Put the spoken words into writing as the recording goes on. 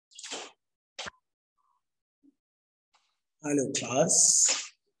Hello,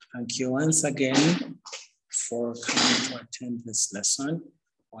 class. Thank you once again for coming to attend this lesson.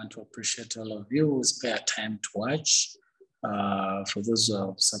 I want to appreciate all of you who spare time to watch. For those who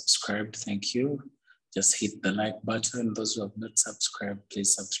have subscribed, thank you. Just hit the like button. Those who have not subscribed,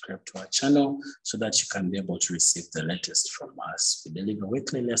 please subscribe to our channel so that you can be able to receive the latest from us. We deliver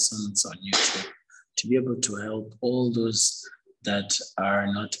weekly lessons on YouTube to be able to help all those that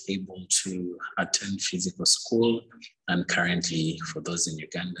are not able to attend physical school. And currently, for those in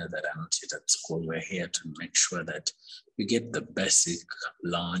Uganda that are not yet at school, we're here to make sure that we get the basic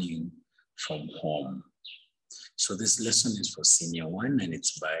learning from home. So this lesson is for Senior 1 and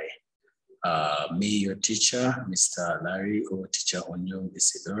it's by me, your teacher, Mr. Lurry or Teacher Onyul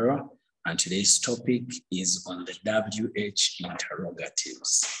Isidoro. And today's topic is on the WH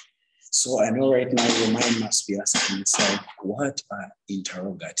interrogatives. So I know right now your mind must be asking itself, what are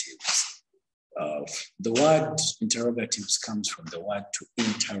interrogatives? The word interrogatives comes from the word to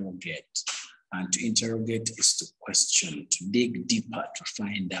interrogate. And to interrogate is to question, to dig deeper, to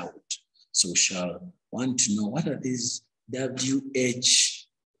find out. So we shall want to know, what are these WH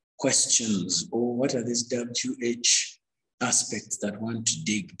questions, or what are these WH aspects that want to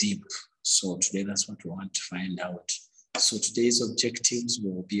dig deep? So today that's what we want to find out. So today's objectives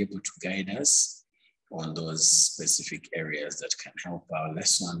will be able to guide us on those specific areas that can help our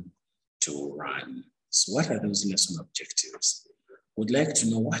lesson to run. So what are those lesson objectives? We'd like to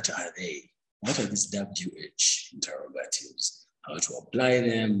know, what are they? What are these WH interrogatives? How to apply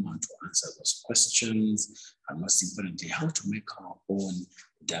them, how to answer those questions, and most importantly, how to make our own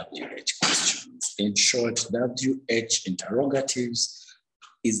WH questions. In short, WH interrogatives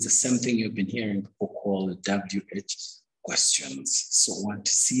is the same thing you've been hearing people call WH questions. So want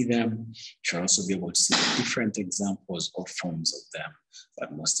to see them, you should also be able to see the different examples or forms of them,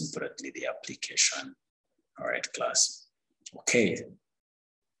 but most importantly, the application. All right, class. Okay.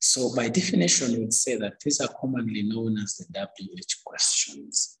 So by definition, we would say that these are commonly known as the WH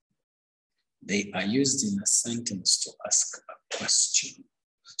questions. They are used in a sentence to ask a question.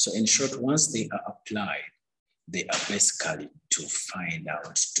 So in short, once they are applied, they are basically to find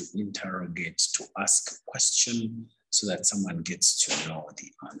out, to interrogate, to ask a question so that someone gets to know the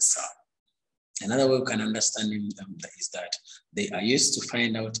answer. Another way we can understand them is that they are used to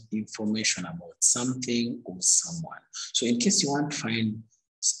find out information about something or someone. So in case you want to find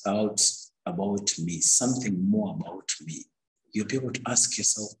out about me, something more about me, you'll be able to ask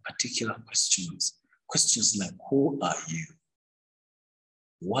yourself particular questions. Questions like, who are you?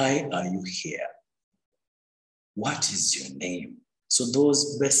 Why are you here? What is your name? So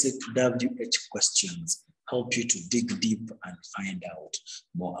those basic WH questions help you to dig deep and find out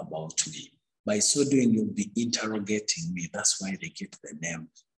more about me. By so doing, you'll be interrogating me. That's why they get the name,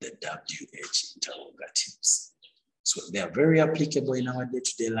 the WH interrogatives. So they are very applicable in our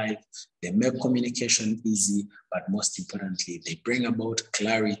day-to-day life. They make communication easy, but most importantly, they bring about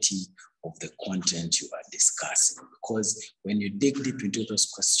clarity of the content you are discussing. Because when you dig deep into those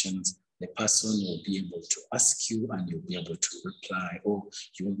questions, the person will be able to ask you and you'll be able to reply, or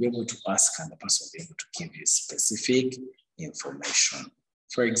you will be able to ask and the person will be able to give you specific information.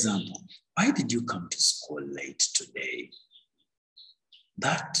 For example, why did you come to school late today?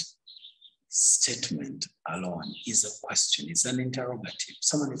 That statement alone is a question, it's an interrogative.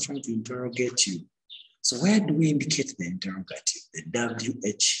 Someone is trying to interrogate you. So where do we indicate the interrogative? The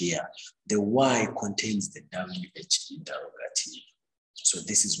WH here. The Y contains the WH interrogative. So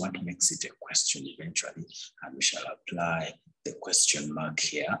this is what makes it a question eventually, and we shall apply the question mark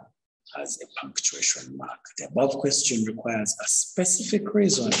here as a punctuation mark. The above question requires a specific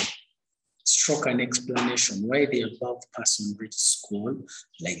reason, stroke an explanation why the above person reached school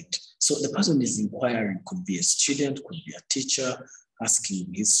late. So the person is inquiring, could be a student, could be a teacher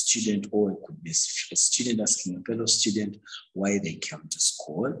asking his student, or it could be a student asking a fellow student why they came to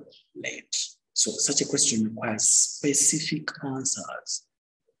school late. So such a question requires specific answers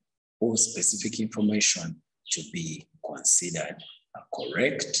or specific information to be considered a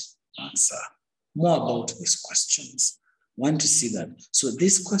correct answer. More about these questions. Want to see that. So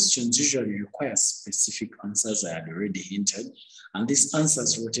these questions usually require specific answers. I had already hinted. And these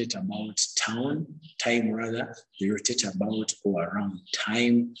answers rotate about time rather. They rotate about or around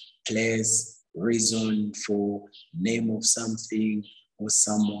time, place, reason for, name of something, or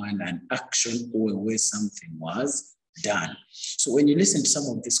someone, an action, or a way something was done. So when you listen to some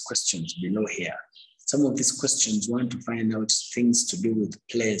of these questions below here, some of these questions want to find out things to do with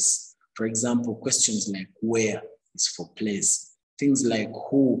place. For example, questions like where is for place. Things like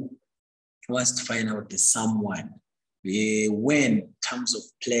who wants to find out the someone. When, terms of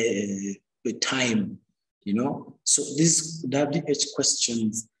play, the time, you know? So these WH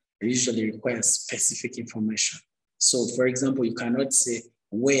questions usually require specific information. So for example, you cannot say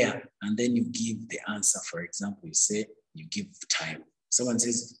where, and then you give the answer. For example, you say, you give time. Someone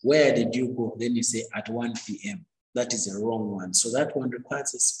says, where did you go? Then you say at 1 p.m. That is a wrong one. So that one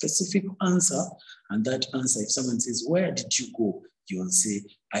requires a specific answer. And that answer, if someone says, where did you go? You will say,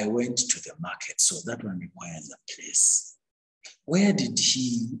 I went to the market. So that one requires a place. Where did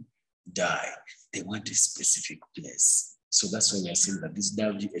he die? They want a specific place. So that's why we are saying that these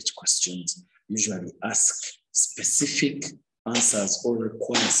WH questions usually ask specific answers or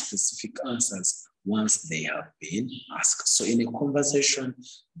require specific answers once they have been asked. So in a conversation,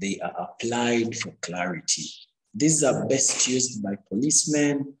 they are applied for clarity. These are best used by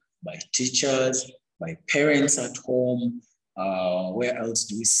policemen, by teachers, by parents at home. Where else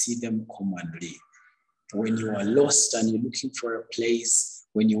do we see them commonly? When you are lost and you're looking for a place,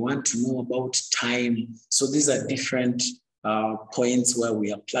 when you want to know about time. So these are different points where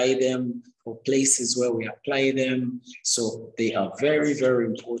we apply them, or places where we apply them. So they are very, very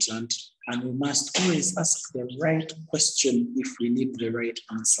important. And we must always ask the right question if we need the right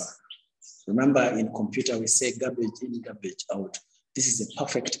answer. Remember, in computer, we say garbage in, garbage out. This is a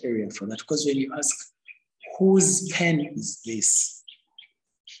perfect area for that. Because when you ask, whose pen is this?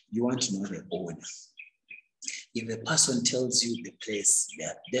 You want to know the owner. If a person tells you the place,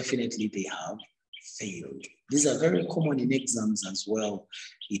 definitely they have failed. These are very common in exams as well.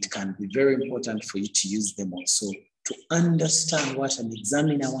 It can be very important for you to use them also to understand what an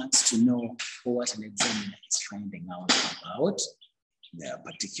examiner wants to know or what an examiner is finding out about their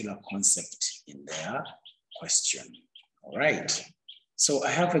particular concept in their question. All right. So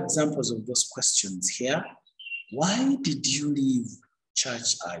I have examples of those questions here. Why did you leave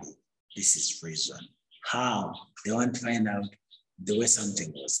church early? This is reason. How? They want to find out the way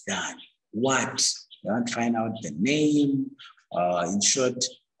something was done. What? They want to find out the name, in short,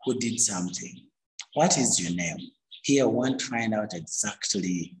 who did something. What is your name? Here, we want to find out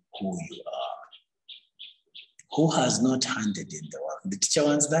exactly who you are. Who has not handed in the work? The teacher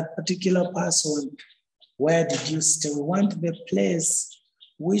wants that particular person. Where did you stay? We want the place.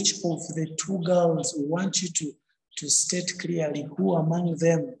 Which of the two girls? We want you to state clearly who among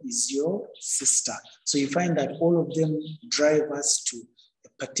them is your sister. So you find that all of them drive us to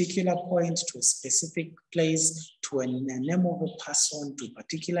a particular point, to a specific place, to a name of a person, to a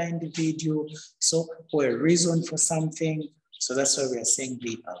particular individual. So for a reason for something. So that's why we are saying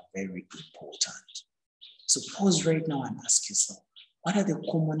they are very important. So pause right now and ask yourself, what are the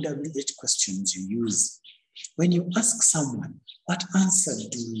common WH questions you use? When you ask someone, what answer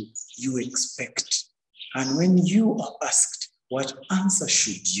do you expect? And when you are asked, what answer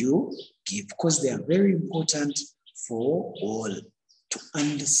should you give? Because they are very important for all to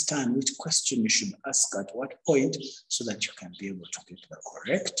understand which question you should ask at what point so that you can be able to get the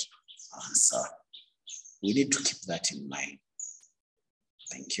correct answer. We need to keep that in mind.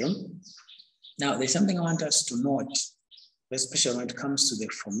 Thank you. Now, there's something I want us to note, especially when it comes to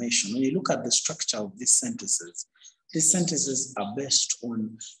the formation. When you look at the structure of these sentences are based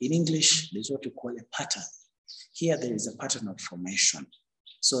on, in English, there's what we call a pattern. Here, there is a pattern of formation.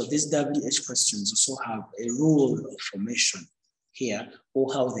 So these WH questions also have a rule of formation here,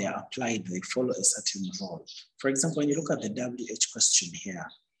 or how they are applied, they follow a certain rule. For example, when you look at the WH question here,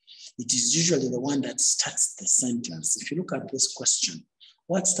 it is usually the one that starts the sentence. If you look at this question,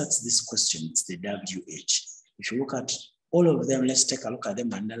 what starts this question? It's the WH. If you look at all of them, let's take a look at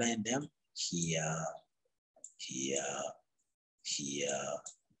them, underline them. Here, here, here,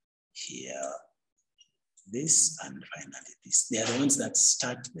 here, this, and finally this. They are the ones that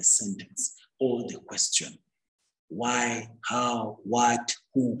start the sentence or the question. Why, how, what,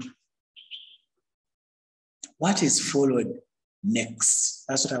 who. What is followed next?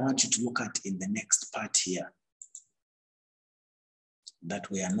 That's what I want you to look at in the next part here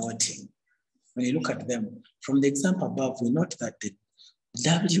that we are noting. When you look at them, from the example above, we note that the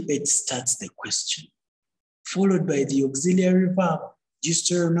WH starts the question, followed by the auxiliary verb. Do you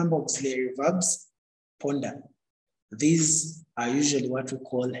still remember auxiliary verbs? Ponder. These are usually what we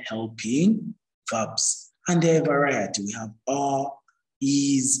call helping verbs. And there are a variety. We have are,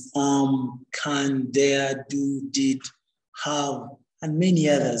 is, can, there, do, did, have, and many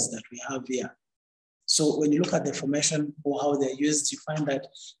others that we have here. So when you look at the formation or how they're used, you find that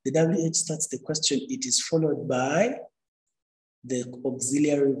the WH starts the question. It is followed by the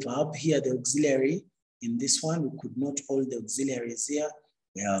auxiliary verb. Here, the auxiliary, in this one, we could note all the auxiliaries here.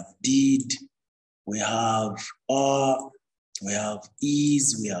 We have did, we have are, we have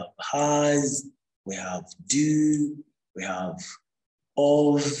is, we have has, we have do, we have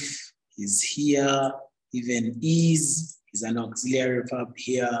of, is here, Even is an auxiliary verb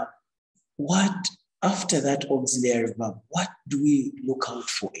here. What, after that auxiliary verb, what do we look out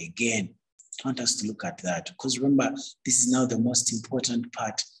for again? I want us to look at that, because remember, this is now the most important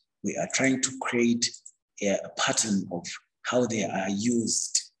part. We are trying to create a pattern of how they are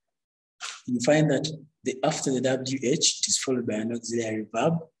used. You find that after the WH, it is followed by an auxiliary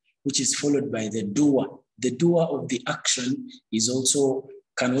verb, which is followed by the doer. The doer of the action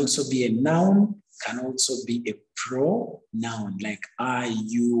can also be a noun, can also be a pronoun, like I,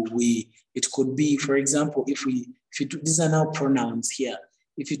 you, we. It could be, for example, these are now pronouns here.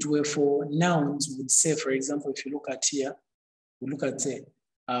 If it were for nouns, we would say, for example, if you look at here, we look at, say,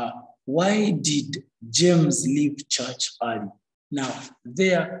 why did James leave church early? Now,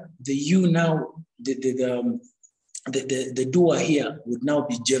 there, the you now, the doer here would now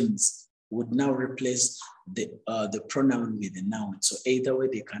be James, would now replace the pronoun with the noun. So either way,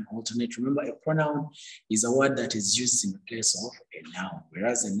 they can alternate. Remember, a pronoun is a word that is used in place of a noun,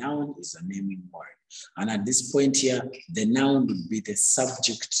 whereas a noun is a naming word. And at this point here, the noun would be the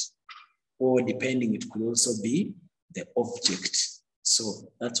subject, or depending, it could also be the object. So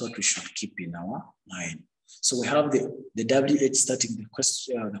that's what we should keep in our mind. So we have the WH starting the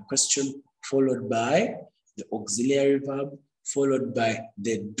question, followed by the auxiliary verb, followed by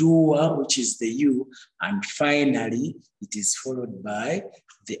the doer, which is the you, and finally, it is followed by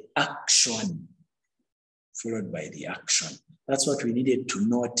the action, followed by the action. That's what we needed to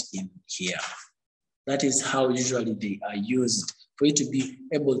note in here. That is how usually they are used. For you to be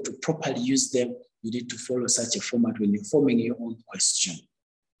able to properly use them, you need to follow such a format when you're forming your own question.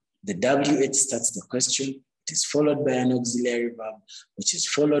 The WH starts the question, it is followed by an auxiliary verb, which is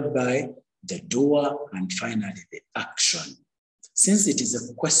followed by the doer, and finally the action. Since it is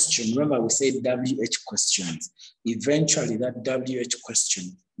a question, remember we said WH questions, eventually that WH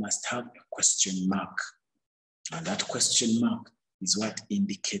question must have a question mark. And that question mark is what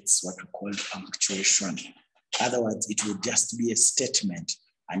indicates what we call punctuation. Otherwise, it would just be a statement.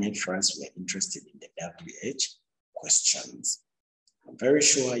 And yet for us, we're interested in the WH questions. I'm very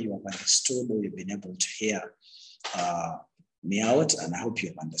sure you have understood, or you've been able to hear me out, and I hope you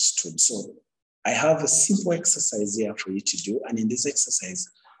have understood. So I have a simple exercise here for you to do. And in this exercise,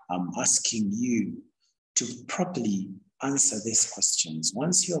 I'm asking you to properly answer these questions.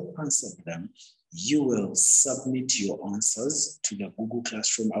 Once you have answered them, you will submit your answers to the Google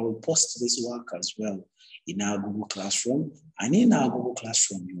Classroom. I will post this work as well in our Google Classroom. And in our Google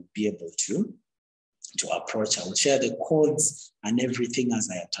Classroom, you'll be able to approach. I will share the codes and everything as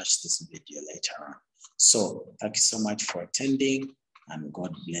I attach this video later on. So thank you so much for attending, and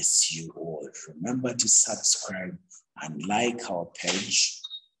God bless you all. Remember to subscribe and like our page,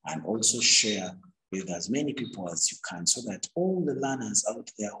 and also share with as many people as you can, so that all the learners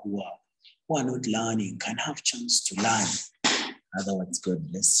out there who are not learning can have a chance to learn. Otherwise, God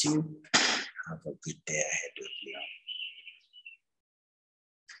bless you. Have a good day ahead of you.